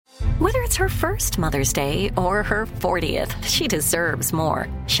Whether it's her first Mother's Day or her 40th, she deserves more.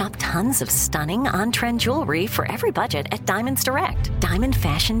 Shop tons of stunning on-trend jewelry for every budget at Diamonds Direct. Diamond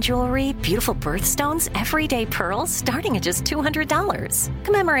fashion jewelry, beautiful birthstones, everyday pearls starting at just $200.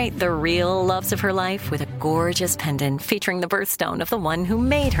 Commemorate the real loves of her life with a gorgeous pendant featuring the birthstone of the one who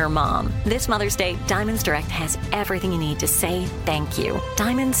made her mom. This Mother's Day, Diamonds Direct has everything you need to say thank you.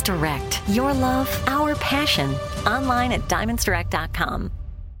 Diamonds Direct. Your love, our passion. Online at diamondsdirect.com.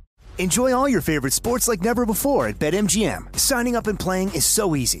 Enjoy all your favorite sports like never before at BetMGM. Signing up and playing is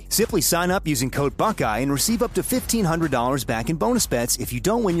so easy. Simply sign up using code Buckeye and receive up to $1,500 back in bonus bets if you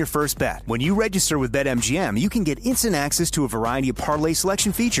don't win your first bet. When you register with BetMGM, you can get instant access to a variety of parlay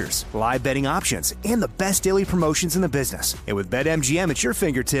selection features, live betting options, and the best daily promotions in the business. And with BetMGM at your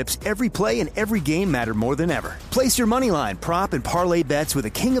fingertips, every play and every game matter more than ever. Place your moneyline, prop, and parlay bets with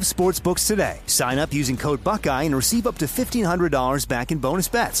the king of sportsbooks today. Sign up using code Buckeye and receive up to $1,500 back in bonus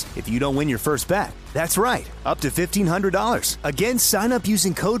bets if you don't win your first bet. That's right, up to $1,500. Again, sign up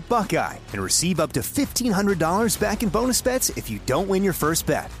using code Buckeye and receive up to $1,500 back in bonus bets if you don't win your first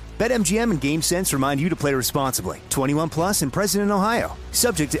bet. BetMGM and GameSense remind you to play responsibly. 21 plus and present in Ohio.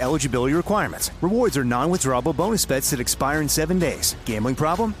 Subject to eligibility requirements. Rewards are non-withdrawable bonus bets that expire in 7 days. Gambling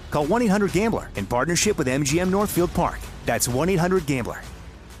problem? Call 1-800-GAMBLER in partnership with MGM Northfield Park. That's 1-800-GAMBLER.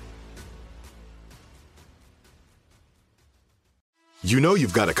 You know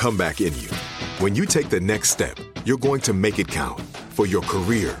you've got a comeback in you. When you take the next step, you're going to make it count. For your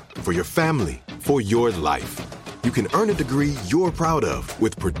career, for your family, for your life. You can earn a degree you're proud of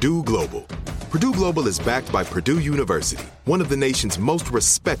with Purdue Global. Purdue Global is backed by Purdue University, one of the nation's most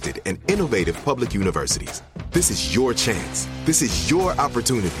respected and innovative public universities. This is your chance. This is your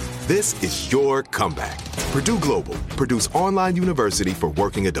opportunity. This is your comeback. Purdue Global, Purdue's online university for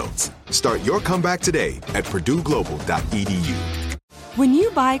working adults. Start your comeback today at purdueglobal.edu. When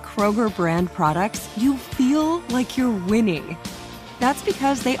you buy Kroger brand products, you feel like you're winning. That's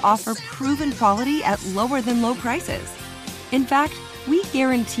because they offer proven quality at lower than low prices. In fact, we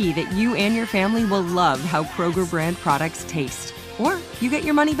guarantee that you and your family will love how Kroger brand products taste, or you get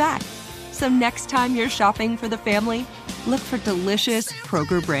your money back. So next time you're shopping for the family, look for delicious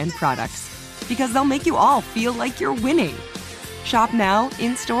Kroger brand products, because they'll make you all feel like you're winning. Shop now,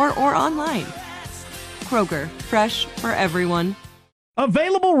 in-store, or online. Kroger, fresh for everyone.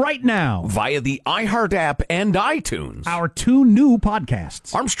 Available right now via the iHeart app and iTunes. Our 2 new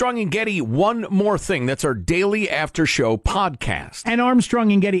podcasts. Armstrong and Getty, One More Thing. That's our daily after show podcast. And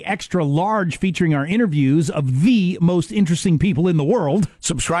Armstrong and Getty Extra Large, featuring our interviews of the most interesting people in the world.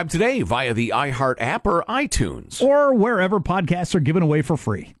 Subscribe today via the iHeart app or iTunes. Or wherever podcasts are given away for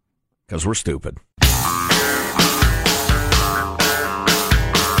free. Because we're stupid.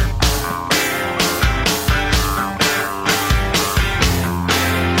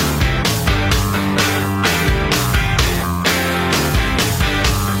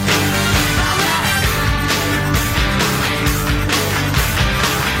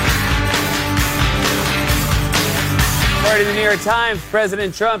 In the New York Times,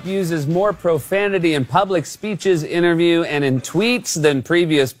 President Trump uses more profanity in public speeches, interview, and in tweets than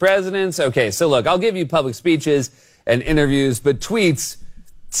previous presidents. Okay, so look, I'll give you public speeches and interviews, but tweets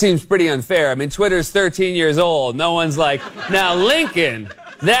seems pretty unfair. I mean, Twitter's 13 years old. No one's like, now Lincoln,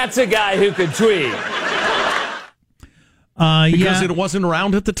 that's a guy who could tweet. Because it wasn't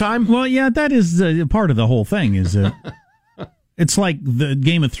around at the time? Well, yeah, that is part of the whole thing. Is it's like the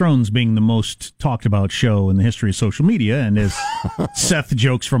Game of Thrones being the most talked about show in the history of social media, and as Seth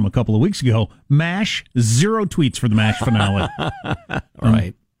jokes from a couple of weeks ago, MASH, 0 tweets for the MASH finale.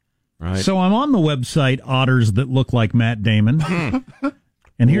 Right. So I'm on the website Otters That Look Like Matt Damon.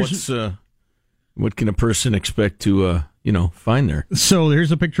 And here's what can a person expect to find there? So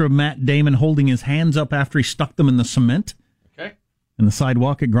there's a picture of Matt Damon holding his hands up after he stuck them in the cement. In the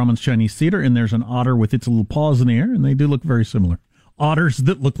sidewalk at Grauman's Chinese Theater, and there's an otter with its little paws in the air, and they do look very similar. Otters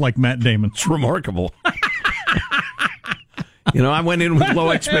that look like Matt Damon. It's remarkable. I went in with low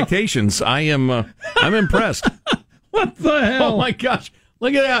expectations. I'm impressed. What the hell? Oh my gosh.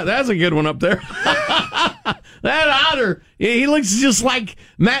 Look at that. That's a good one up there. That otter, he looks just like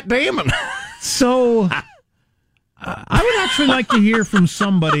Matt Damon. So I would actually like to hear from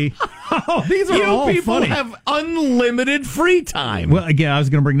somebody. Oh, these are all people funny. Have unlimited free time. Well, again, I was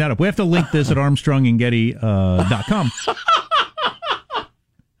going to bring that up. We have to link this at ArmstrongandGetty.com.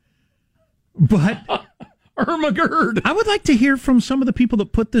 But Ermagerd. I would like to hear from some of the people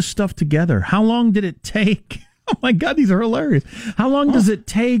that put this stuff together. How long did it take? Oh my God, these are hilarious. How long does it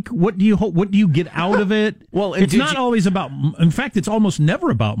take? What do you get out of it? Well, it's not always about. In fact, it's almost never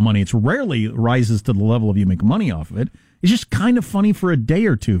about money. It's rarely rises to the level of you make money off of it. is just kind of funny for a day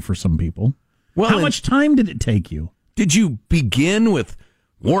or two for some people. Well, how much time did it take you? Did you begin with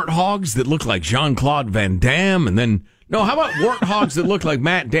warthogs that look like Jean-Claude Van Damme, and then how about warthogs that look like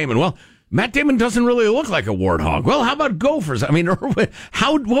Matt Damon? Well, Matt Damon doesn't really look like a warthog. Well, how about gophers? I mean,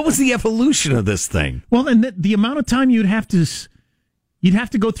 what was the evolution of this thing? Well, and the amount of time you'd have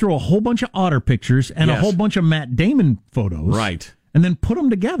to go through a whole bunch of otter pictures and a whole bunch of Matt Damon photos, right? And then put them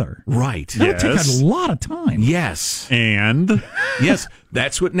together, right? That would take a lot of time. Yes, and yes,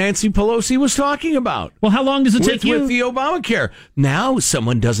 that's what Nancy Pelosi was talking about. Well, how long does it take you with the Obamacare? Now,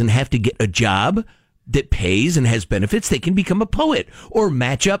 someone doesn't have to get a job that pays and has benefits. They can become a poet or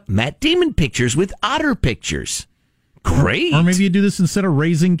match up Matt Damon pictures with otter pictures. Great. Or maybe you do this instead of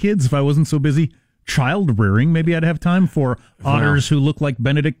raising kids. If I wasn't so busy child rearing, maybe I'd have time for otters who look like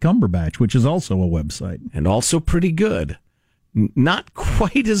Benedict Cumberbatch, which is also a website. And also pretty good. Not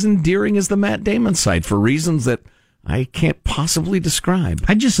quite as endearing as the Matt Damon site for reasons that I can't possibly describe.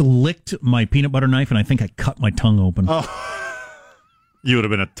 I just licked my peanut butter knife and I think I cut my tongue open. Oh. You would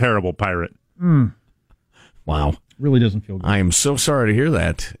have been a terrible pirate. Wow. Really doesn't feel good. I am so sorry to hear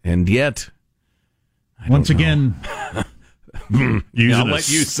that. And yet, once again, I'll let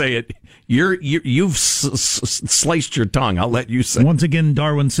you say it. You've sliced your tongue. I'll let you say it. Once again,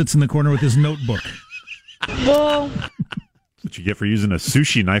 Darwin sits in the corner with his notebook. Well, that's what you get for using a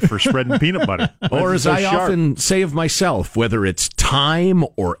sushi knife for spreading peanut butter. Or as I often say of myself, whether it's time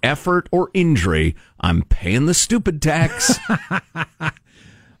or effort or injury, I'm paying the stupid tax.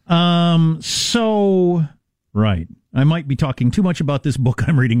 Right. I might be talking too much about this book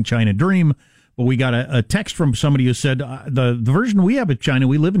I'm reading, China Dream, but we got a text from somebody who said the version we have of China,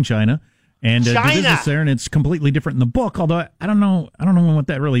 we live in China, and do business there, and it's completely different in the book, although I don't know what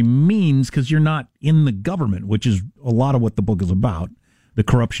that really means, because you're not in the government, which is a lot of what the book is about, the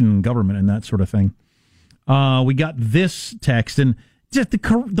corruption in government and that sort of thing. We got this text, and just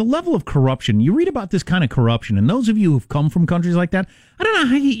the level of corruption. You read about this kind of corruption, and those of you who've come from countries like that, I don't know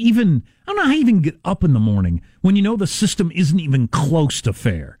how you even get up in the morning when you know the system isn't even close to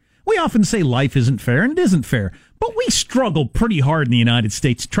fair. We often say life isn't fair, and it isn't fair, but we struggle pretty hard in the United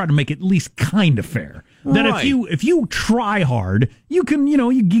States to try to make it at least kind of fair. That if you try hard, you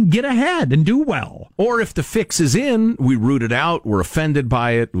can get ahead and do well. Or if the fix is in, we root it out, we're offended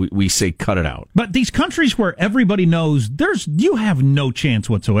by it, we say cut it out. But these countries where everybody knows you have no chance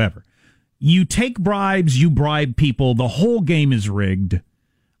whatsoever. You take bribes, you bribe people, the whole game is rigged.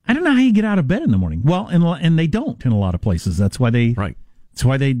 I don't know how you get out of bed in the morning. Well, and they don't in a lot of places. That's why they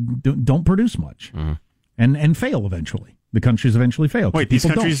don't produce much and fail eventually. The countries eventually fail. Wait, these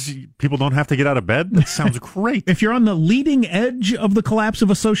countries, people don't have to get out of bed? That sounds great. If you're on the leading edge of the collapse of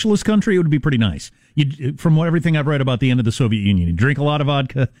a socialist country, it would be pretty nice. From everything I've read about the end of the Soviet Union, you drink a lot of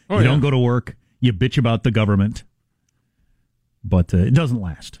vodka, you don't go to work, you bitch about the government, but it doesn't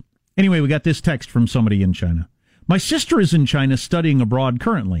last. Anyway, we got this text from somebody in China. My sister is in China studying abroad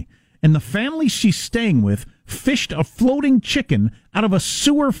currently, and the family she's staying with fished a floating chicken out of a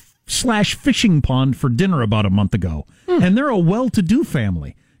sewer/fishing pond for dinner about a month ago. And they're a well-to-do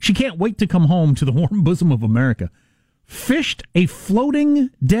family. She can't wait to come home to the warm bosom of America. Fished a floating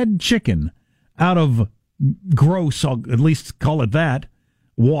dead chicken out of gross, I'll at least call it that,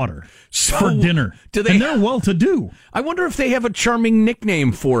 water for dinner. And they're well-to-do. I wonder if they have a charming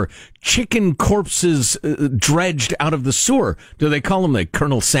nickname for chicken corpses dredged out of the sewer. Do they call them like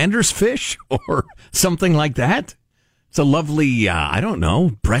Colonel Sanders fish or something like that? It's a lovely,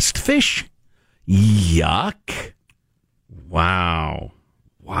 breast fish. Yuck. Wow,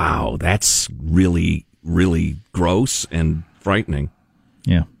 that's really, really gross and frightening.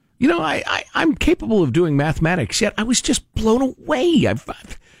 Yeah. I'm capable of doing mathematics, yet I was just blown away. I've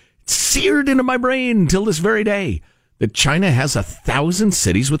seared into my brain until this very day that China has 1,000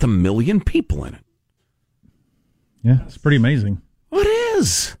 cities with 1 million people in it. Yeah, it's pretty amazing. What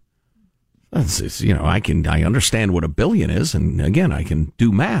is? I understand what 1 billion is, and again, I can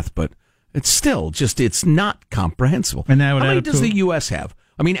do math, but it's still it's not comprehensible. And that would How many does the U.S. have?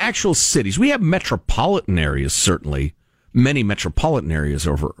 I mean, actual cities. We have metropolitan areas, certainly. Many metropolitan areas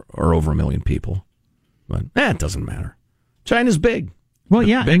are over 1 million people. But it doesn't matter. China's big. Well,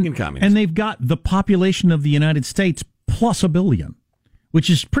 yeah. Big and communist. And they've got the population of the United States plus 1 billion, which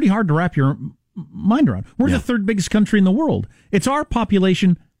is pretty hard to wrap your mind around. We're the third biggest country in the world. It's our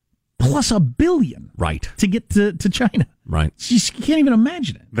population plus 1 billion. Right. To get to China. Right. You can't even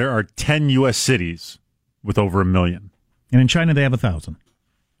imagine it. There are 10 U.S. cities with over 1 million. And in China, they have 1,000.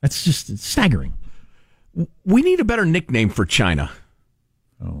 That's just staggering. We need a better nickname for China.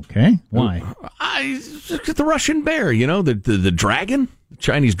 Okay. Why? The Russian bear, the dragon.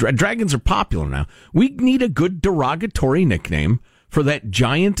 Chinese dragons are popular now. We need a good derogatory nickname for that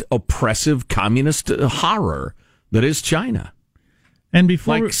giant, oppressive, communist horror that is China. And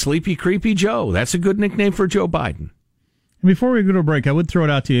before like Sleepy Creepy Joe. That's a good nickname for Joe Biden. And before we go to a break, I would throw it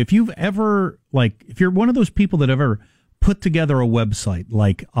out to you. If you've ever, if you're one of those people that ever put together a website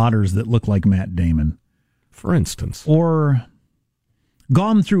like Otters that look like Matt Damon, for instance, or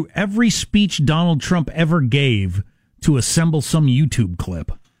gone through every speech Donald Trump ever gave to assemble some YouTube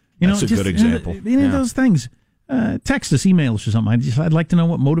clip. That's a good example. Those things. Text us, email us or something. I'd like to know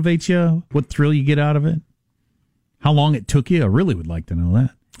what motivates you, what thrill you get out of it, how long it took you. I really would like to know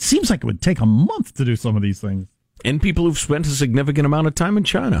that. It seems like it would take a month to do some of these things. And people who've spent a significant amount of time in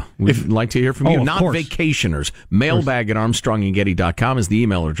China. We'd like to hear from you. Not vacationers. Mailbag at ArmstrongandGetty.com is the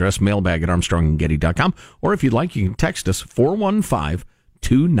email address, mailbag at ArmstrongandGetty.com. Or if you'd like, you can text us,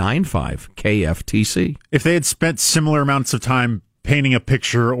 415-295-KFTC. If they had spent similar amounts of time painting a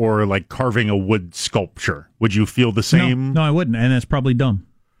picture or like carving a wood sculpture, would you feel the same? No, I wouldn't, and that's probably dumb.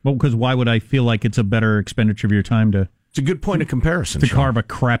 Well, because why would I feel like it's a better expenditure of your time to... It's a good point of comparison. To carve a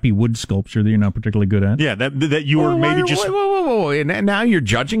crappy wood sculpture that you're not particularly good at. Yeah, that you were maybe just... Whoa. And now you're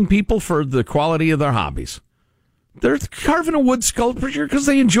judging people for the quality of their hobbies. They're carving a wood sculpture because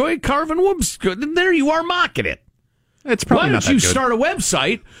they enjoy carving wood. There you are mocking it. It's probably Why not don't you that good. start a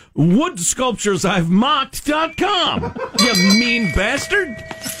website, woodsculpturesI'vemocked.com? You mean bastard.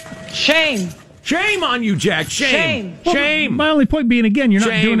 Shame. Shame on you, Jack. Shame. Shame. My only point being, again, you're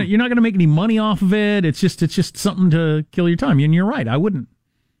not doing it. You're not going to make any money off of it. It's just something to kill your time. And you're right. I wouldn't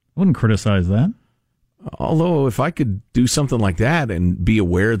criticize that. Although, if I could do something like that and be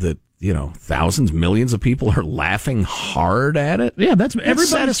aware that thousands, millions of people are laughing hard at it, that's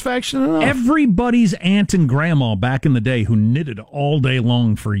satisfaction enough. Everybody's aunt and grandma back in the day who knitted all day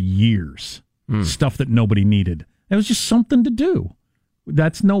long for years, stuff that nobody needed. It was just something to do.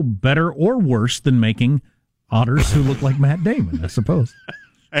 That's no better or worse than making otters who look like Matt Damon, I suppose.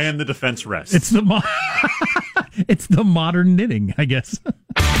 And the defense rests. It's the modern knitting, I guess.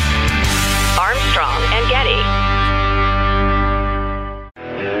 Armstrong and Getty.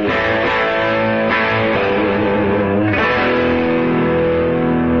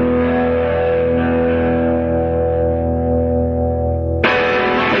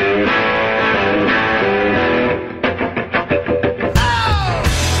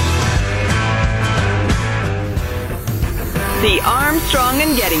 The Armstrong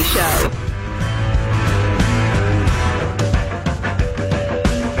and Getty Show.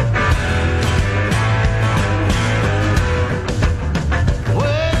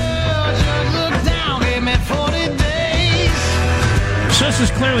 So this is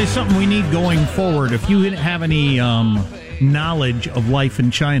clearly something we need going forward. If you have any knowledge of life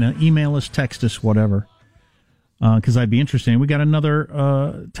in China, email us, text us, whatever, because I'd be interested. We got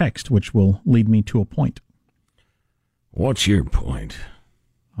another text, which will lead me to a point. What's your point?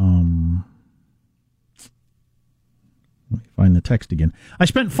 Let me find the text again. I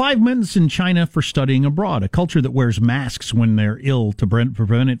spent 5 minutes in China for studying abroad. A culture that wears masks when they're ill to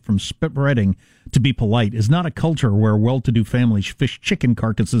prevent it from spreading, to be polite, is not a culture where well-to-do families fish chicken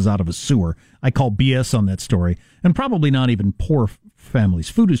carcasses out of a sewer. I call BS on that story. And probably not even poor families.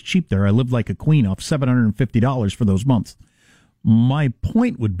 Food is cheap there. I lived like a queen off $750 for those months. My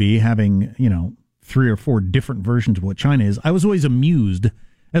point would be, having, 3 or 4 different versions of what China is, I was always amused,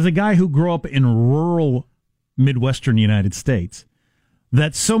 as a guy who grew up in rural Midwestern United States,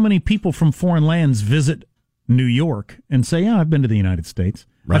 that so many people from foreign lands visit New York and say, I've been to the United States.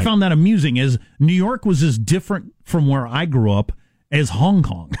 Right. I found that amusing, as New York was as different from where I grew up as Hong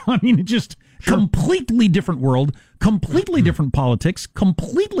Kong. I mean, it just completely different world, completely different politics,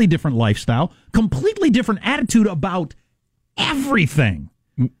 completely different lifestyle, completely different attitude about everything.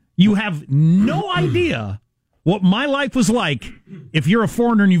 You have no idea what my life was like if you're a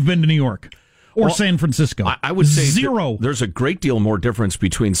foreigner and you've been to New York or San Francisco. I would say zero. There's a great deal more difference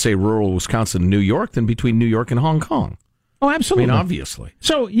between, say, rural Wisconsin and New York than between New York and Hong Kong. Oh, absolutely. I mean, obviously.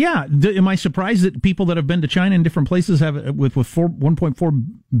 So, yeah, am I surprised that people that have been to China in different places have, with 1.4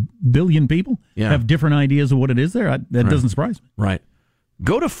 billion people, have different ideas of what it is there? That doesn't surprise me. Right.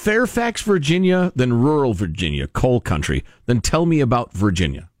 Go to Fairfax, Virginia, then rural Virginia, coal country, then tell me about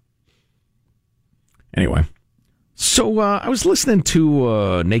Virginia. Anyway, so I was listening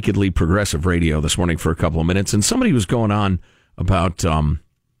to Nakedly Progressive Radio this morning for a couple of minutes, and somebody was going on about,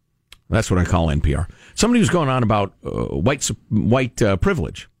 that's what I call NPR. Somebody was going on about white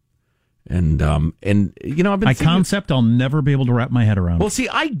privilege. And I've been a concept I'll never be able to wrap my head around. Well, see,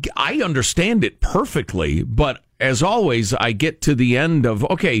 I understand it perfectly, but as always, I get to the end of,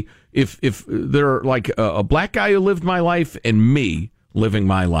 okay, if there are like a black guy who lived my life and me, living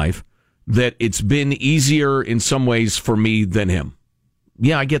my life, that it's been easier in some ways for me than him.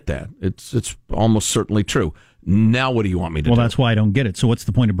 Yeah, I get that. It's almost certainly true. Now, what do you want me to do? Well, that's why I don't get it. So what's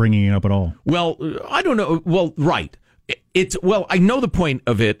the point of bringing it up at all? Well, I don't know. Well, right. I know the point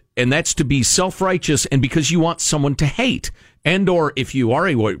of it, and that's to be self-righteous and because you want someone to hate. And or if you are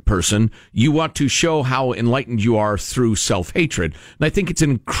a white person, you want to show how enlightened you are through self-hatred. And I think it's an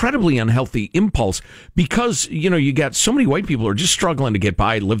incredibly unhealthy impulse because, you got so many white people who are just struggling to get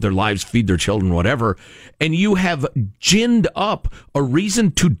by, live their lives, feed their children, whatever. And you have ginned up a reason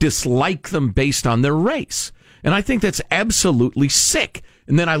to dislike them based on their race. And I think that's absolutely sick.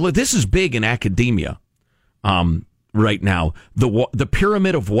 And then this is big in academia right now, the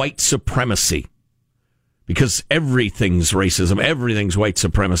pyramid of white supremacy. Because everything's racism, everything's white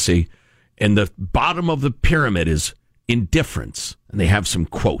supremacy, and the bottom of the pyramid is indifference. And they have some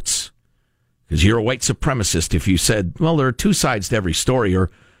quotes. Because you're a white supremacist if you said, well, there are two sides to every story, or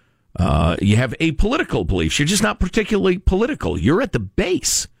you have apolitical beliefs. You're just not particularly political. You're at the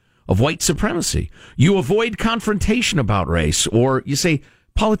base of white supremacy. You avoid confrontation about race, or you say,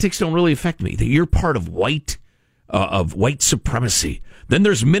 politics don't really affect me, that you're part of white supremacy. Then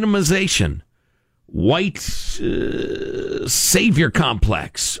there's minimization. White savior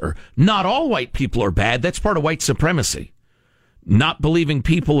complex, or not all white people are bad. That's part of white supremacy. Not believing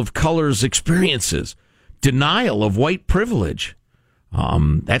people of color's experiences, denial of white privilege,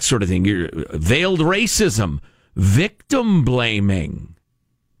 that sort of thing. Veiled racism, victim blaming.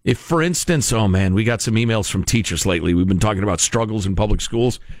 If, for instance, oh man, we got some emails from teachers lately. We've been talking about struggles in public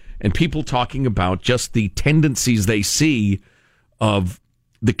schools and people talking about just the tendencies they see of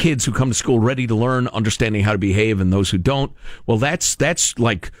the kids who come to school ready to learn, understanding how to behave, and those who don't. Well, that's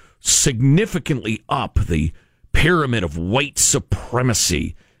like significantly up the pyramid of white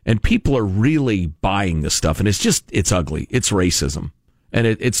supremacy. And people are really buying this stuff. And it's ugly. It's racism. And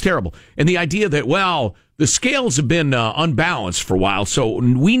it's terrible. And the idea that, well, the scales have been unbalanced for a while, so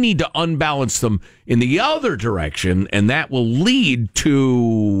we need to unbalance them in the other direction, and that will lead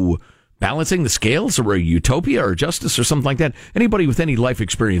to balancing the scales or a utopia or justice or something like that. Anybody with any life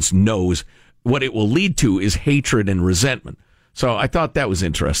experience knows what it will lead to is hatred and resentment. So I thought that was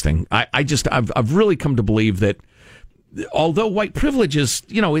interesting. I've really come to believe that although white privilege is,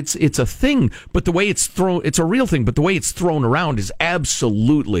 it's a thing, but the way it's a real thing, but the way it's thrown around is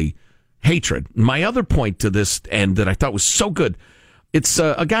absolutely hatred. My other point to this, and that I thought was so good, it's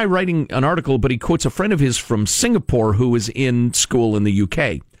a guy writing an article, but he quotes a friend of his from Singapore who was in school in the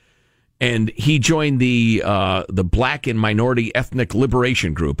UK. And he joined the Black and Minority Ethnic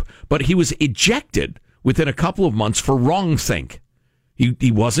Liberation Group, but he was ejected within a couple of months for wrongthink.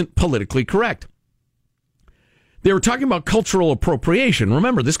 He wasn't politically correct. They were talking about cultural appropriation.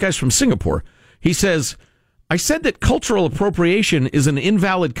 Remember, this guy's from Singapore. He says, I said that cultural appropriation is an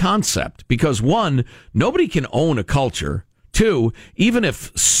invalid concept because, one, nobody can own a culture. Two, even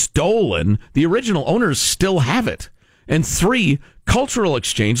if stolen, the original owners still have it. And three, cultural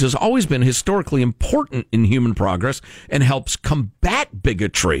exchange has always been historically important in human progress and helps combat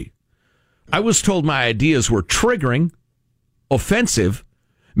bigotry. I was told my ideas were triggering, offensive,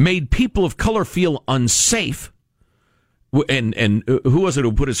 made people of color feel unsafe. And who was it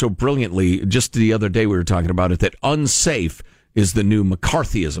who put it so brilliantly? Just the other day we were talking about it, that unsafe is the new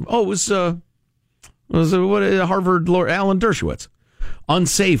McCarthyism. Oh, it was Harvard lawyer Alan Dershowitz.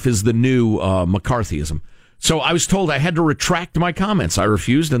 Unsafe is the new McCarthyism. So I was told I had to retract my comments. I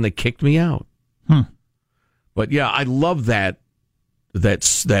refused, and they kicked me out. But yeah, I love that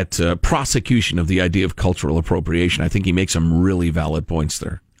prosecution of the idea of cultural appropriation. I think he makes some really valid points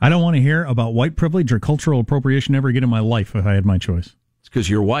there. I don't want to hear about white privilege or cultural appropriation ever again in my life if I had my choice. It's because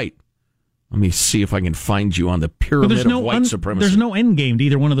you're white. Let me see if I can find you on the pyramid of white supremacy. There's no end game to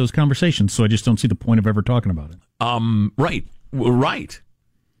either one of those conversations, so I just don't see the point of ever talking about it. Right.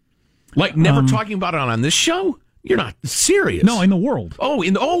 Like never talking about it on this show? You're not serious. No, in the world. I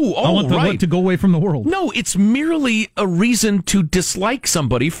want the to go away from the world. No, it's merely a reason to dislike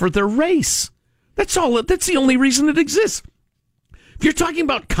somebody for their race. That's all. That's the only reason it exists. If you're talking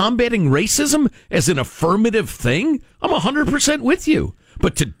about combating racism as an affirmative thing, I'm 100% with you.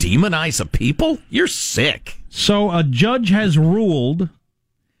 But to demonize a people, you're sick. So a judge has ruled,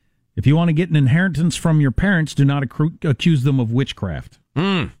 if you want to get an inheritance from your parents, do not accuse them of witchcraft.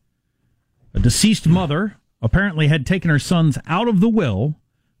 A deceased mother apparently had taken her sons out of the will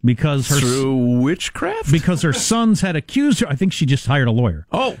because through witchcraft? Because her sons had accused her. I think she just hired a lawyer.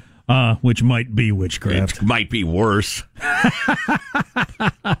 Oh. Which might be witchcraft. It might be worse.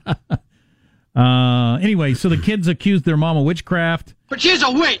 Anyway, so the kids accused their mom of witchcraft. But she's a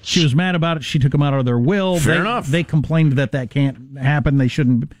witch! She was mad about it. She took them out of their will. Fair enough. They complained that can't happen.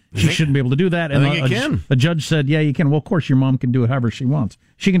 She shouldn't be able to do that. And I think it can. A judge said, yeah, you can. Well, of course, your mom can do it however she wants.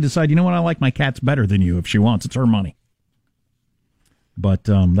 She can decide, you know what, I like my cats better than you if she wants. It's her money. But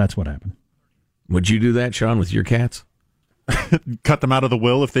that's what happened. Would you do that, Sean, with your cats? Cut them out of the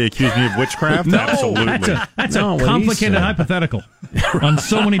will if they accuse me of witchcraft? No, absolutely. That's a complicated hypothetical on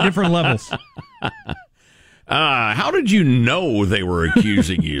so many different levels. How did you know they were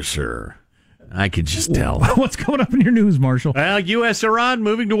accusing you, sir? I could just tell. What's coming up in your news, Marshall? Well, U.S.-Iran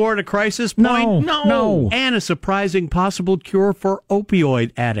moving toward a crisis point. No. And a surprising possible cure for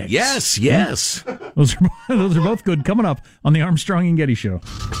opioid addicts. Yes. Those are both good. Coming up on the Armstrong and Getty Show.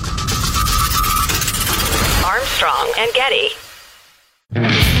 Armstrong and Getty.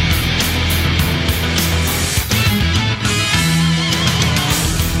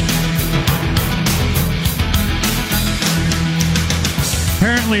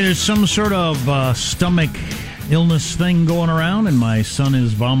 Apparently there's some sort of stomach illness thing going around, and my son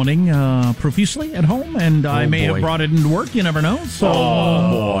is vomiting profusely at home, and I may have brought it into work. You never know. So,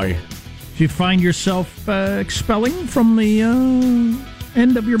 boy. If you find yourself expelling from the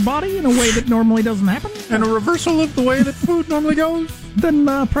end of your body in a way that normally doesn't happen, And a reversal of the way that food normally goes, then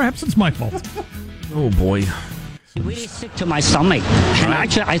perhaps it's my fault. Oh, boy. Really sick to my stomach. And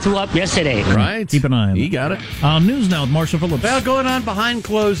actually, I threw up yesterday. Right. Keep an eye on it. You got it. News now with Marshall Phillips. Well, going on behind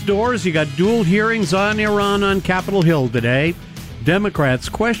closed doors, you got dual hearings on Iran on Capitol Hill today. Democrats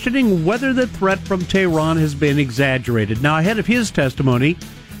questioning whether the threat from Tehran has been exaggerated. Now, ahead of his testimony,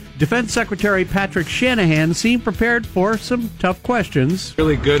 Defense Secretary Patrick Shanahan seemed prepared for some tough questions.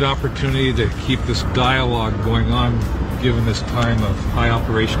 Really good opportunity to keep this dialogue going on, given this time of high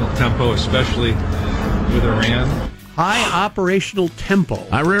operational tempo, especially with Iran. High operational tempo.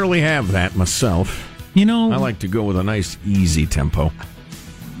 I rarely have that myself. You know, I like to go with a nice, easy tempo.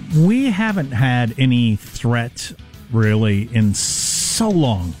 We haven't had any threat, really, in so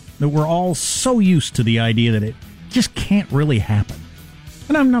long that we're all so used to the idea that it just can't really happen.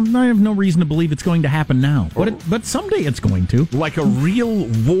 And I have no reason to believe it's going to happen now. But someday it's going to. Like a real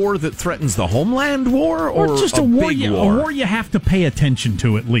war that threatens the homeland war? Or just a war a war you have to pay attention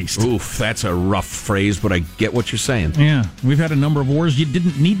to, at least. Oof, that's a rough phrase, but I get what you're saying. Yeah, we've had a number of wars you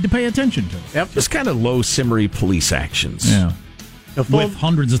didn't need to pay attention to. Yep. Just kind of low, simmery police actions. Yeah. With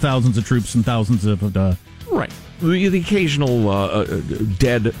hundreds of thousands of troops and thousands of... right. The occasional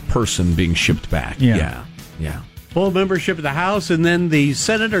dead person being shipped back. Yeah. Full membership of the House and then the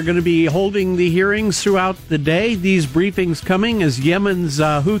Senate are going to be holding the hearings throughout the day. These briefings coming as Yemen's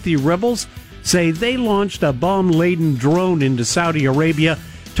Houthi rebels say they launched a bomb-laden drone into Saudi Arabia,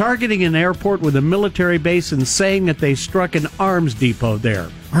 targeting an airport with a military base and saying that they struck an arms depot there.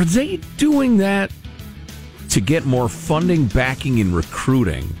 Are they doing that to get more funding, backing, and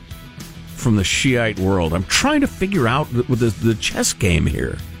recruiting from the Shiite world? I'm trying to figure out with the chess game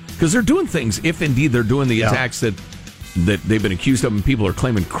here. Because they're doing things, if indeed they're doing the attacks that they've been accused of and people are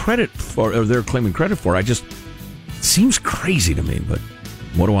claiming credit for, or they're claiming credit for. It seems crazy to me, but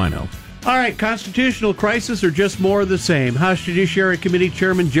what do I know? All right, constitutional crisis or just more of the same? House Judiciary Committee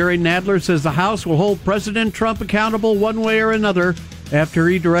Chairman Jerry Nadler says the House will hold President Trump accountable one way or another after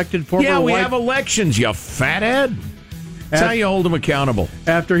he directed former have elections, you fathead. That's how you hold him accountable.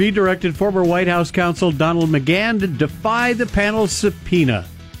 After he directed former White House counsel Donald McGahn to defy the panel's subpoena.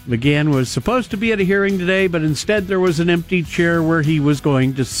 McGahn was supposed to be at a hearing today, but instead there was an empty chair where he was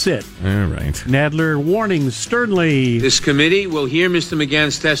going to sit. All right. Nadler warning sternly. This committee will hear Mr.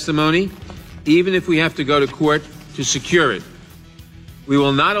 McGahn's testimony, even if we have to go to court to secure it. We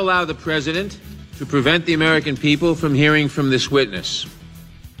will not allow the president to prevent the American people from hearing from this witness.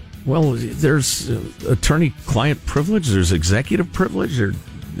 Well, there's attorney-client privilege, there's executive privilege, there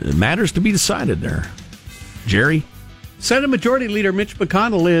matters to be decided there. Jerry? Senate Majority Leader Mitch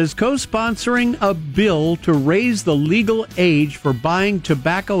McConnell is co-sponsoring a bill to raise the legal age for buying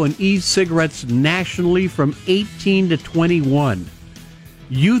tobacco and e-cigarettes nationally from 18 to 21.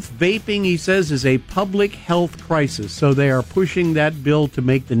 Youth vaping, he says, is a public health crisis, so they are pushing that bill to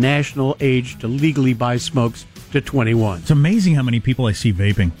make the national age to legally buy smokes to 21. It's amazing how many people I see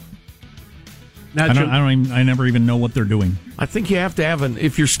vaping. I never even know what they're doing. I think you have to have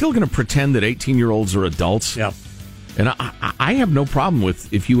if you're still going to pretend that 18-year-olds are adults. Yep. And I have no problem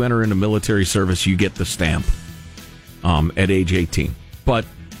with if you enter into military service, you get the stamp at age 18. But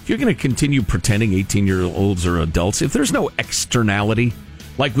if you're going to continue pretending 18-year-olds are adults, if there's no externality,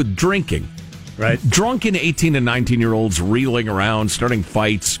 like with drinking, right? Drunken 18 and 19-year-olds reeling around, starting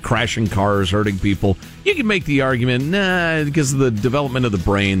fights, crashing cars, hurting people, you can make the argument, because of the development of the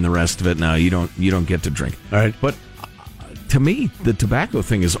brain, the rest of it, no, you don't get to drink. All right. But to me, the tobacco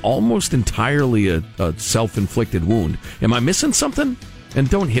thing is almost entirely a self-inflicted wound. Am I missing something? And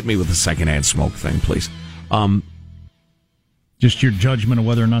don't hit me with the secondhand smoke thing, please. Just your judgment of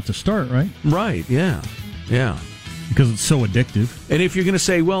whether or not to start, right? Right, yeah. Because it's so addictive. And if you're going to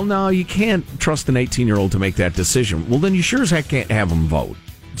say, well, no, you can't trust an 18-year-old to make that decision, well, then you sure as heck can't have them vote.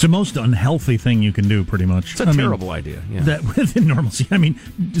 It's the most unhealthy thing you can do, pretty much. It's a terrible idea. Yeah. That within normalcy. I mean,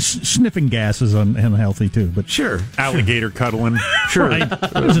 sniffing gas is unhealthy, too. But sure. Alligator cuddling. Sure. Right.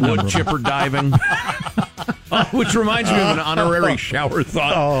 Wood chipper diving. Which reminds me of an honorary shower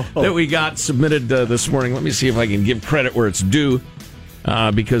thought that we got submitted this morning. Let me see if I can give credit where it's due,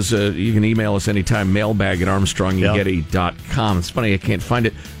 because you can email us anytime, mailbag@armstrongandgetty.com. It's funny, I can't find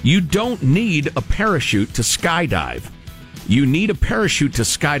it. You don't need a parachute to skydive. You need a parachute to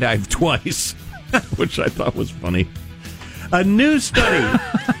skydive twice, which I thought was funny. A new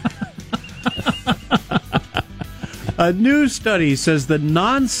study says the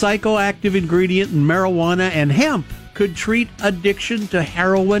non-psychoactive ingredient in marijuana and hemp could treat addiction to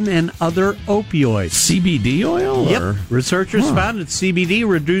heroin and other opioids. CBD oil? Yep. Researchers found that CBD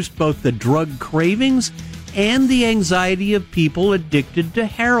reduced both the drug cravings and the anxiety of people addicted to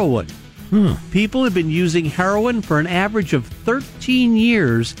heroin. People have been using heroin for an average of 13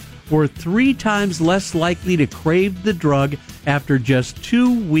 years, were 3 times less likely to crave the drug after just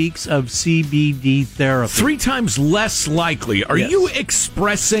 2 weeks of CBD therapy. 3 times less likely. Are you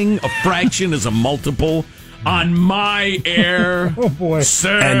expressing a fraction as a multiple on my air? Oh, boy.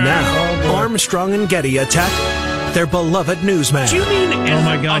 Sir. And now, Armstrong and Getty attack their beloved newsman. Do you mean oh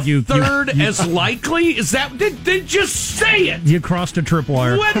my God, a third as likely? Is that... Then just say it. You crossed a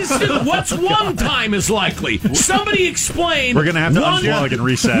tripwire. What's 1 time as likely? Somebody explain. We're going to have to unplug and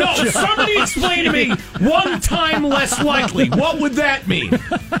reset. No, somebody explain to me 1 time less likely. What would that mean?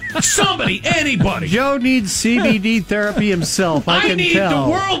 Somebody, anybody. Joe needs CBD therapy himself, I can need tell.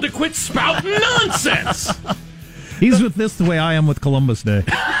 the world to quit spouting nonsense. He's with this the way I am with Columbus Day.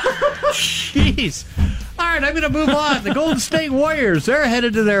 Jeez. All right, I'm going to move on. The Golden State Warriors, they're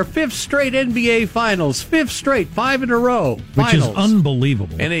headed to their 5th straight NBA Finals. 5th straight, 5 in a row. Which is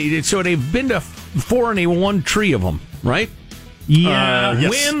unbelievable. And so they've been to 4 and they won 3 of them, right? Yeah.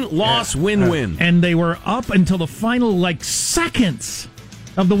 Yes. Win, loss, win. And they were up until the final, seconds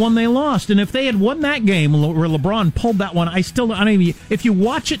of the one they lost. And if they had won that game where LeBron pulled that one, if you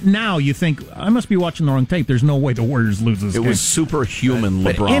watch it now, you think, I must be watching the wrong tape. There's no way the Warriors lose this game. It was superhuman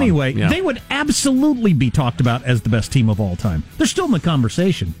LeBron. But anyway, they would absolutely be talked about as the best team of all time. They're still in the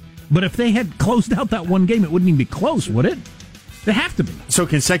conversation. But if they had closed out that one game, it wouldn't even be close, would it? They have to be. So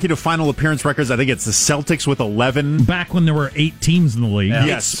consecutive final appearance records, I think it's the Celtics with 11. Back when there were 8 teams in the league. Yeah.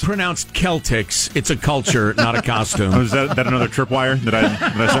 Yes. It's pronounced Celtics. It's a culture, not a costume. Is that another tripwire? Did I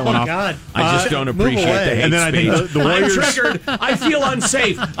set one off? God. I just don't appreciate the hate and then speech. I think the Warriors... I'm triggered. I feel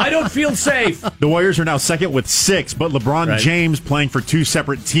unsafe. I don't feel safe. The Warriors are now second with 6, but LeBron James, playing for 2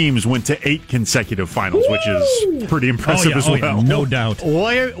 separate teams, went to 8 consecutive finals, which is pretty impressive as well. No doubt.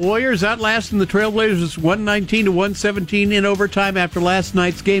 Warriors outlasting the Trailblazers 119-117 in overtime after last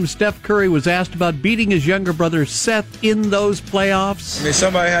night's game. Steph Curry was asked about beating his younger brother Seth in those playoffs. I mean,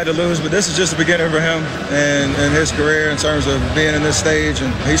 somebody had to lose, but this is just the beginning for him and his career in terms of being in this stage.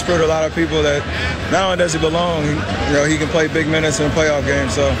 And he's proved a lot of people that not only does he belong, he can play big minutes in a playoff game.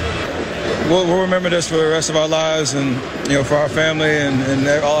 So we'll remember this for the rest of our lives, and for our family and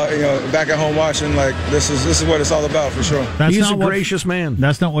all, back at home watching. This is what it's all about for sure. He's a gracious man.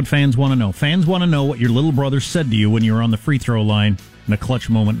 That's not what fans want to know. Fans want to know what your little brother said to you when you were on the free throw line in a clutch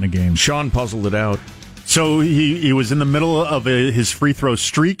moment in the game. Sean puzzled it out. So he was in the middle of his free throw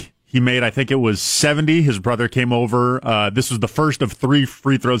streak. He made, I think it was 70. His brother came over. This was the first of 3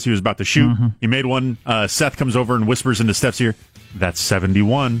 free throws he was about to shoot. Mm-hmm. He made one. Seth comes over and whispers into Steph's ear, "That's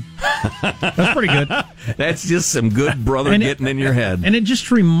 71. That's pretty good. That's just some good brother getting in your head. And it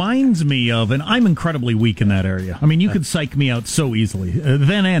just reminds me of, and I'm incredibly weak in that area. I mean, you could psych me out so easily,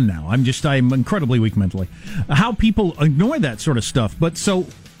 then and now. I'm incredibly weak mentally. How people ignore that sort of stuff. But so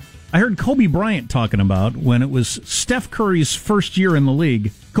I heard Kobe Bryant talking about when it was Steph Curry's first year in the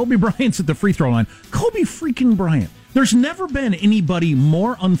league. Kobe Bryant's at the free throw line. Kobe freaking Bryant. There's never been anybody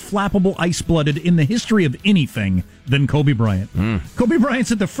more unflappable, ice-blooded in the history of anything than Kobe Bryant. Kobe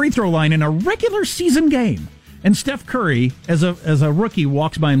Bryant's at the free throw line in a regular season game. And Steph Curry, as a rookie,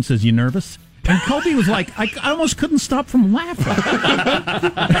 walks by and says, "You nervous?" And Kobe was like, I almost couldn't stop from laughing.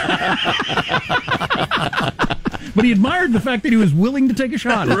 But he admired the fact that he was willing to take a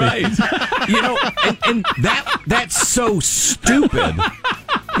shot at right. And that's so stupid.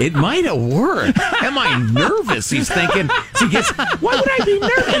 It might have worked. Am I nervous? He's thinking. So he gets, why would I be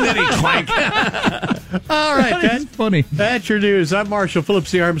nervous? And then he clank. All right, that's funny. That's your news. I'm Marshall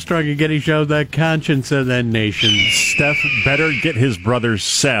Phillips, the Armstrong and Getty Show, the conscience of the nation. Steph better get his brother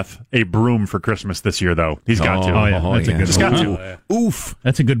Seth a broom for Christmas this year, though. He's got to. Oh, yeah. That's a good He's got to. Oof.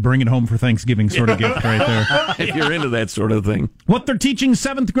 That's a good bring it home for Thanksgiving sort of gift right there. If you're into that sort of thing. What they're teaching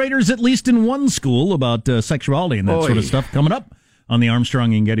seventh graders, at least in one school, about sexuality and that sort of stuff coming up on the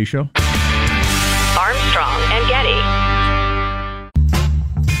Armstrong and Getty Show. Armstrong and Getty.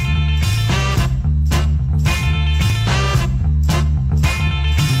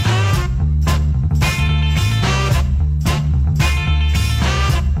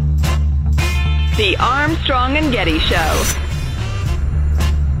 The Armstrong and Getty Show.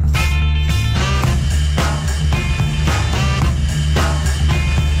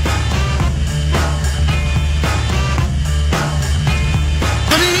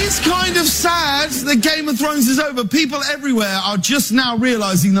 Kind of sad that Game of Thrones is over. People everywhere are just now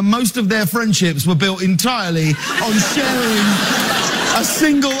realizing that most of their friendships were built entirely on sharing a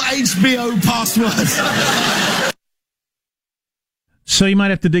single HBO password. So you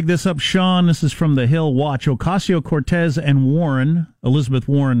might have to dig this up, Sean. This is from the Hill Watch. Ocasio-Cortez and Warren, Elizabeth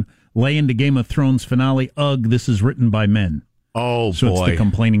Warren, lay into Game of Thrones finale. Ugh, this is written by men. Oh, so boy. It's the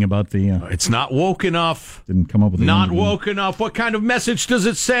complaining about the... it's not woke enough. Didn't come up with... Not woke enough. What kind of message does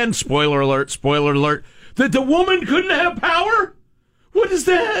it send? Spoiler alert, spoiler alert. That the woman couldn't have power? What is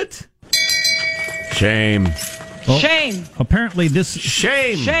that? Shame. Well, Shame. Apparently this...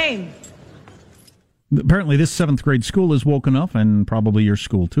 Shame. Shame. Apparently this seventh grade school is woke enough, and probably your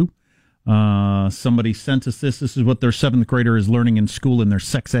school too. Somebody sent us this. This is what their seventh grader is learning in school in their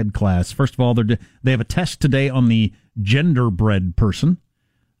sex ed class. First of all, they have a test today on the genderbread person.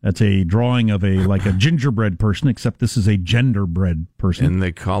 That's a drawing of like a gingerbread person, except this is a genderbread person. And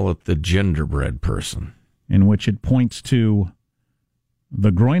they call it the genderbread person. In which it points to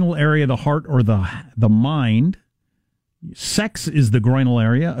the groinal area, the heart, or the mind. Sex is the groinal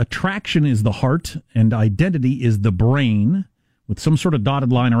area, attraction is the heart, and identity is the brain, with some sort of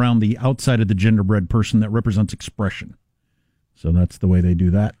dotted line around the outside of the genderbread person that represents expression. So that's the way they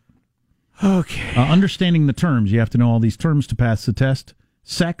do that. Okay. Understanding the terms. You have to know all these terms to pass the test.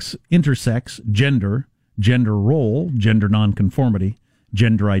 Sex, intersex, gender, gender role, gender nonconformity,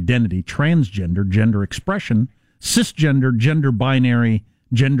 gender identity, transgender, gender expression, cisgender, gender binary,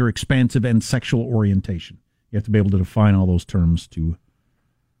 gender expansive, and sexual orientation. You have to be able to define all those terms to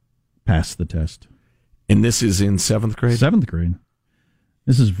pass the test. And this is in seventh grade? Seventh grade.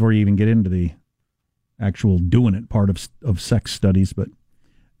 This is before you even get into the actual doing it part of sex studies, but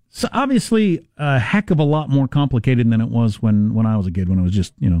so obviously a heck of a lot more complicated than it was when I was a kid, when it was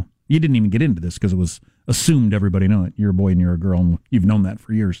just, you didn't even get into this because it was assumed everybody knew it. You're a boy and you're a girl, and you've known that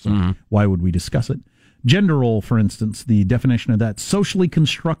for years, so why would we discuss it? Gender role, for instance, the definition of that: socially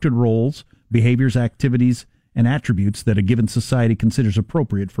constructed roles, behaviors, activities, and attributes that a given society considers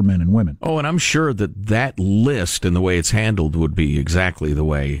appropriate for men and women. Oh, and I'm sure that list and the way it's handled would be exactly the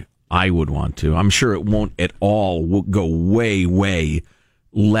way I would want to. I'm sure it won't at all go way, way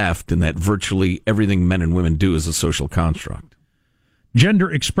left, and that virtually everything men and women do is a social construct. Gender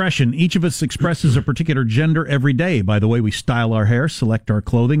expression. Each of us expresses a particular gender every day by the way we style our hair, select our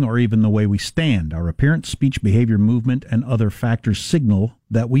clothing, or even the way we stand. Our appearance, speech, behavior, movement, and other factors signal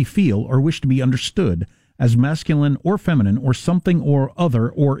that we feel or wish to be understood as masculine or feminine or something or other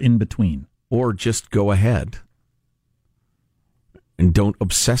or in between. Or just go ahead and don't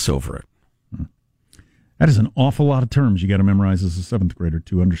obsess over it. That is an awful lot of terms you got to memorize as a seventh grader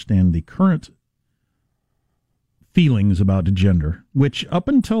to understand the current feelings about gender, which up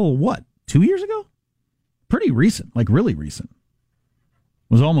until, 2 years ago? Pretty recent, like really recent.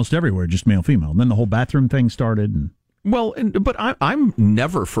 Was almost everywhere, just male, female. And then the whole bathroom thing started. But I'm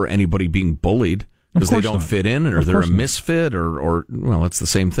never for anybody being bullied because they don't fit in, or they're a misfit, or it's the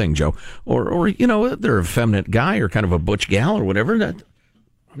same thing, Joe. Or they're a effeminate guy or kind of a butch gal or whatever.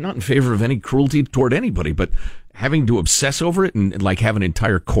 I'm not in favor of any cruelty toward anybody, but having to obsess over it and like have an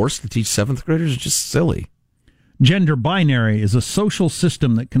entire course to teach seventh graders is just silly. Gender binary is a social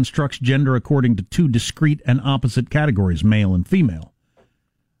system that constructs gender according to two discrete and opposite categories, male and female.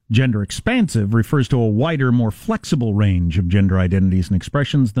 Gender expansive refers to a wider, more flexible range of gender identities and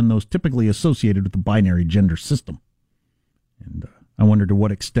expressions than those typically associated with the binary gender system. And I wonder to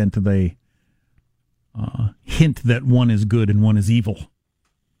what extent they hint that one is good and one is evil.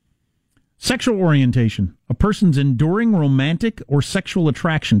 Sexual orientation, a person's enduring romantic or sexual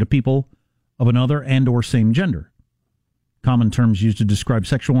attraction to people of another and or same gender. Common terms used to describe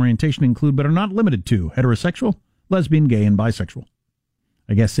sexual orientation include, but are not limited to, heterosexual, lesbian, gay, and bisexual.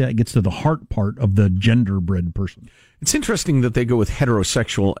 I guess that gets to the heart part of the genderbread person. It's interesting that they go with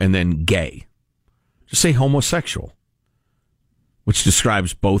heterosexual and then gay. Just say homosexual, which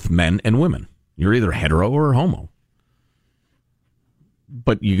describes both men and women. You're either hetero or homo.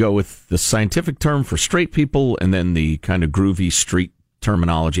 But you go with the scientific term for straight people and then the kind of groovy street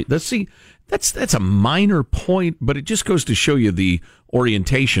terminology. That's a minor point, but it just goes to show you the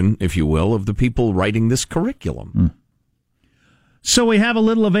orientation, if you will, of the people writing this curriculum. So we have a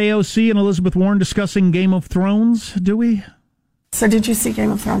little of AOC and Elizabeth Warren discussing Game of Thrones, do we? So did you see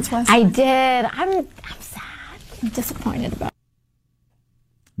Game of Thrones last night? I did. I'm sad. I'm disappointed about it.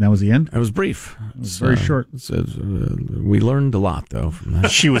 That was the end? It was brief. It was very short. We learned a lot, though, from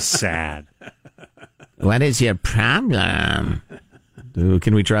that. She was sad. What is your problem?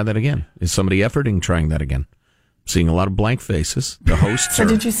 Can we try that again? Is somebody efforting trying that again? Seeing a lot of blank faces. The hosts So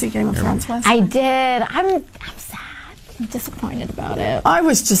did you see Game of Thrones last night? I did. I'm sad. I'm disappointed about it. I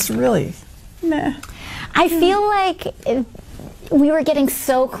was just really meh. I feel like we were getting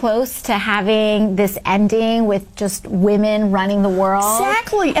so close to having this ending with just women running the world.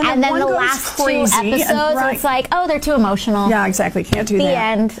 Exactly. And then one the goes last crazy 2 episodes, it's like, oh, they're too emotional. Yeah, exactly. Can't do the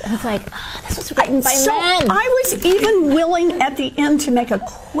that. end. It's like, oh, this was written by men. I was even willing at the end to make a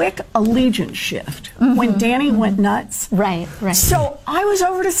quick allegiance shift when Danny went nuts. Right. So I was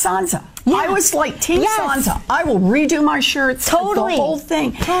over to Sansa. Yeah. I was like, Team Sansa. I will redo my shirts. Totally. The whole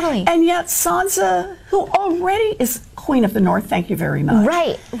thing. Totally. And yet Sansa, who already is Queen of the North, thank you very much.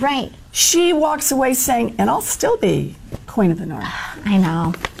 Right. She walks away saying, and I'll still be Queen of the North. I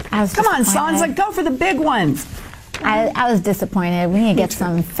know. Come on, Sansa, go for the big ones. I was disappointed. We need to get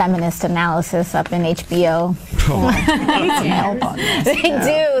some feminist analysis up in HBO. They need some help on this.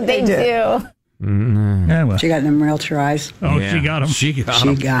 They do. Yeah, well. She got them realtor eyes. Oh, yeah. She got them. She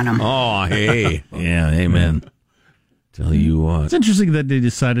got them. Oh, hey. Yeah, amen. Tell you what. It's interesting that they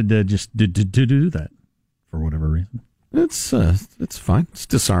decided to just to do that for whatever reason. It's fine. It's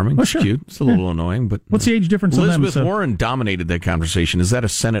disarming. It's cute. It's a little annoying, but what's the age difference on them? Elizabeth Warren dominated that conversation. Is that a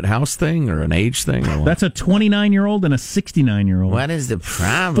Senate House thing or an age thing? Or what? That's a 29-year-old and a 69-year-old. What is the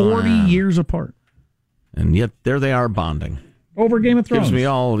problem? 40 years apart. And yet there they are bonding. Over Game of Thrones.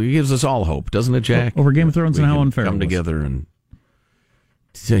 Gives us all hope, doesn't it, Jack? Over Game of Thrones and how unfair come it was. Together and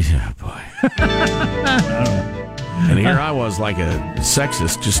oh, boy. And here I was like a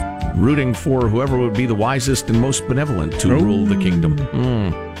sexist, just rooting for whoever would be the wisest and most benevolent to rule the kingdom.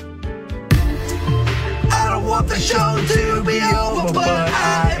 I don't want the show to be over, but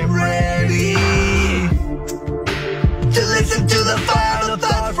I'm ready to listen to the final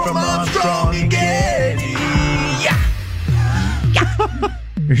thought from Armstrong and Getty.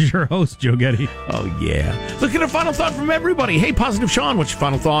 Here's your host, Joe Getty. Oh, yeah. Look at a final thought from everybody. Hey, Positive Sean, what's your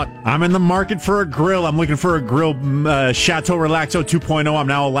final thought? I'm in the market for a grill. I'm looking for a grill, Chateau Relaxo 2.0. I'm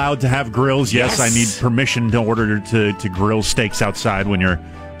now allowed to have grills. Yes, I need permission in order to grill steaks outside when you're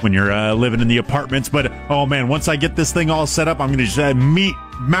living in the apartments. But, oh, man, once I get this thing all set up, I'm going to just have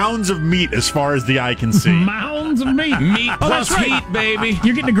mounds of meat as far as the eye can see. Mounds of meat. Meat plus heat, baby.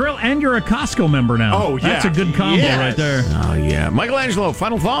 You're getting a grill and you're a Costco member now. Oh, yeah. That's a good combo right there. Oh, yeah. Michelangelo,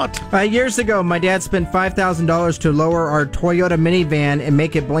 final thought. Years ago, my dad spent $5,000 to lower our Toyota minivan and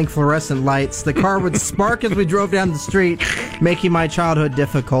make it blink fluorescent lights. The car would spark as we drove down the street, making my childhood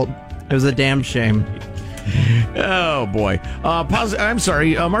difficult. It was a damn shame. Oh, boy. I'm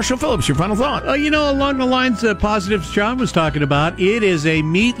sorry. Marshall Phillips, your final thought. Along the lines that Positive Sean was talking about, it is a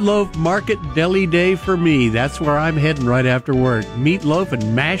meatloaf market deli day for me. That's where I'm heading right after work. Meatloaf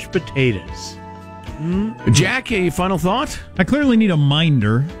and mashed potatoes. Jack, a final thought? I clearly need a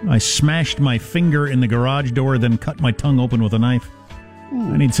minder. I smashed my finger in the garage door, then cut my tongue open with a knife.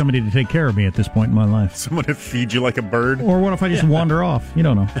 I need somebody to take care of me at this point in my life. Someone to feed you like a bird? Or what if I just wander off? You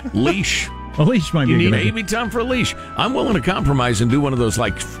don't know. Leash. A leash might be a good idea. Maybe time for a leash. I'm willing to compromise and do one of those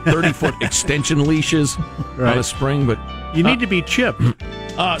 30-foot extension leaches on a spring, but you need to be chipped.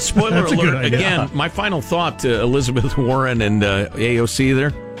 Spoiler alert! Again, my final thought to Elizabeth Warren and AOC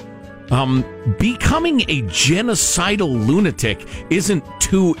there. Becoming a genocidal lunatic isn't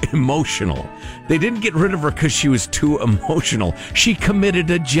too emotional. They didn't get rid of her because she was too emotional. She committed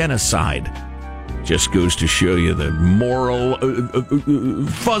a genocide. Just goes to show you the moral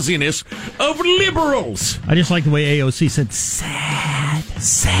fuzziness of liberals. I just like the way AOC said, sad.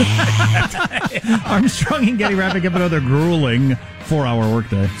 Armstrong and Getty wrapping up another grueling 4-hour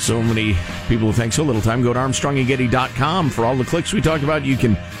workday. So many people who think so little time. Go to ArmstrongandGetty.com for all the clicks we talked about. You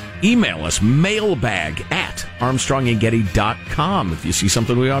can email us, mailbag@ArmstrongandGetty.com if you see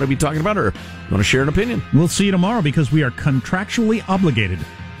something we ought to be talking about or want to share an opinion. We'll see you tomorrow because we are contractually obligated.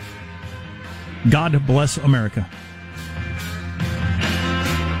 God bless America.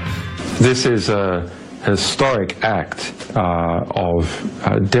 This is a historic act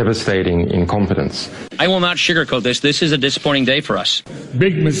of devastating incompetence. I will not sugarcoat this. This is a disappointing day for us.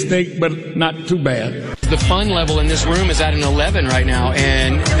 Big mistake, but not too bad. The fun level in this room is at an 11 right now,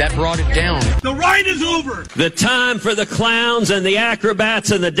 and that brought it down. The ride is over. The time for the clowns and the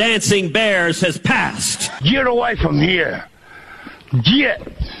acrobats and the dancing bears has passed. Get away from here. Get.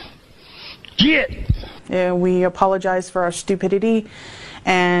 And we apologize for our stupidity,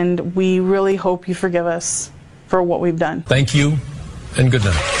 and we really hope you forgive us for what we've done. Thank you, and good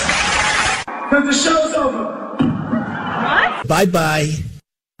night. But the show's over. What? Bye-bye.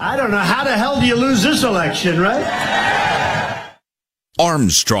 I don't know how the hell do you lose this election, right?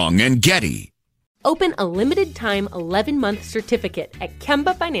 Armstrong and Getty. Open a limited-time 11-month certificate at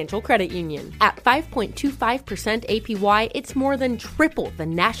Kemba Financial Credit Union. At 5.25% APY, it's more than triple the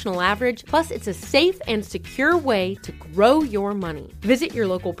national average, plus it's a safe and secure way to grow your money. Visit your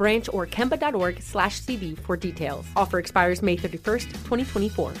local branch or kemba.org/CD for details. Offer expires May 31st,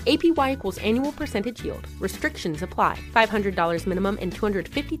 2024. APY equals annual percentage yield. Restrictions apply. $500 minimum and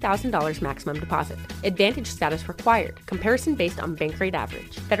 $250,000 maximum deposit. Advantage status required. Comparison based on bank rate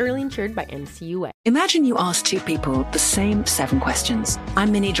average. Federally insured by NCUA. Imagine you ask two people the same 7 questions. I'm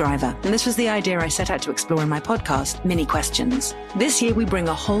Minnie Driver, and this was the idea I set out to explore in my podcast, Minnie Questions. This year, we bring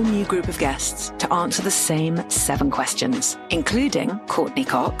a whole new group of guests to answer the same 7 questions, including Courtney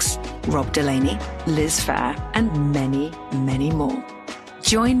Cox, Rob Delaney, Liz Phair, and many, many more.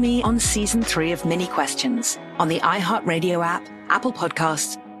 Join me on Season 3 of Minnie Questions on the iHeartRadio app, Apple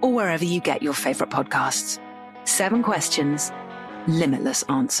Podcasts, or wherever you get your favorite podcasts. 7 questions, limitless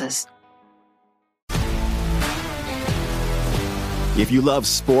answers. If you love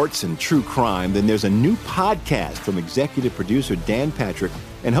sports and true crime, then there's a new podcast from executive producer Dan Patrick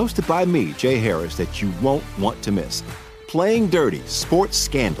and hosted by me, Jay Harris, that you won't want to miss. Playing Dirty: Sports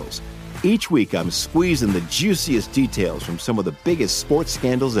Scandals. Each week, I'm squeezing the juiciest details from some of the biggest sports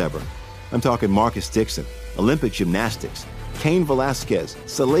scandals ever. I'm talking Marcus Dixon, Olympic gymnastics, Cain Velasquez,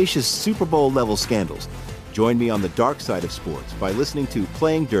 salacious Super Bowl-level scandals. Join me on the dark side of sports by listening to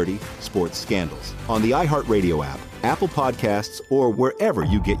Playing Dirty: Sports Scandals on the iHeartRadio app, Apple Podcasts, or wherever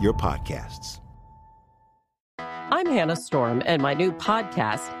you get your podcasts. I'm Hannah Storm, and my new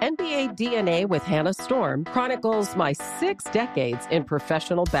podcast, NBA DNA with Hannah Storm, chronicles my 6 decades in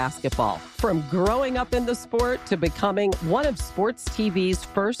professional basketball. From growing up in the sport to becoming one of sports TV's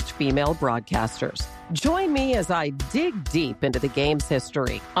first female broadcasters. Join me as I dig deep into the game's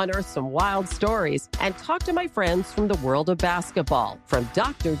history, unearth some wild stories, and talk to my friends from the world of basketball, from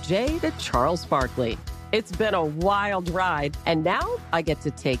Dr. J to Charles Barkley. It's been a wild ride, and now I get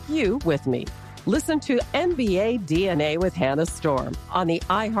to take you with me. Listen to NBA DNA with Hannah Storm on the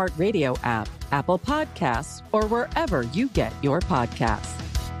iHeartRadio app, Apple Podcasts, or wherever you get your podcasts.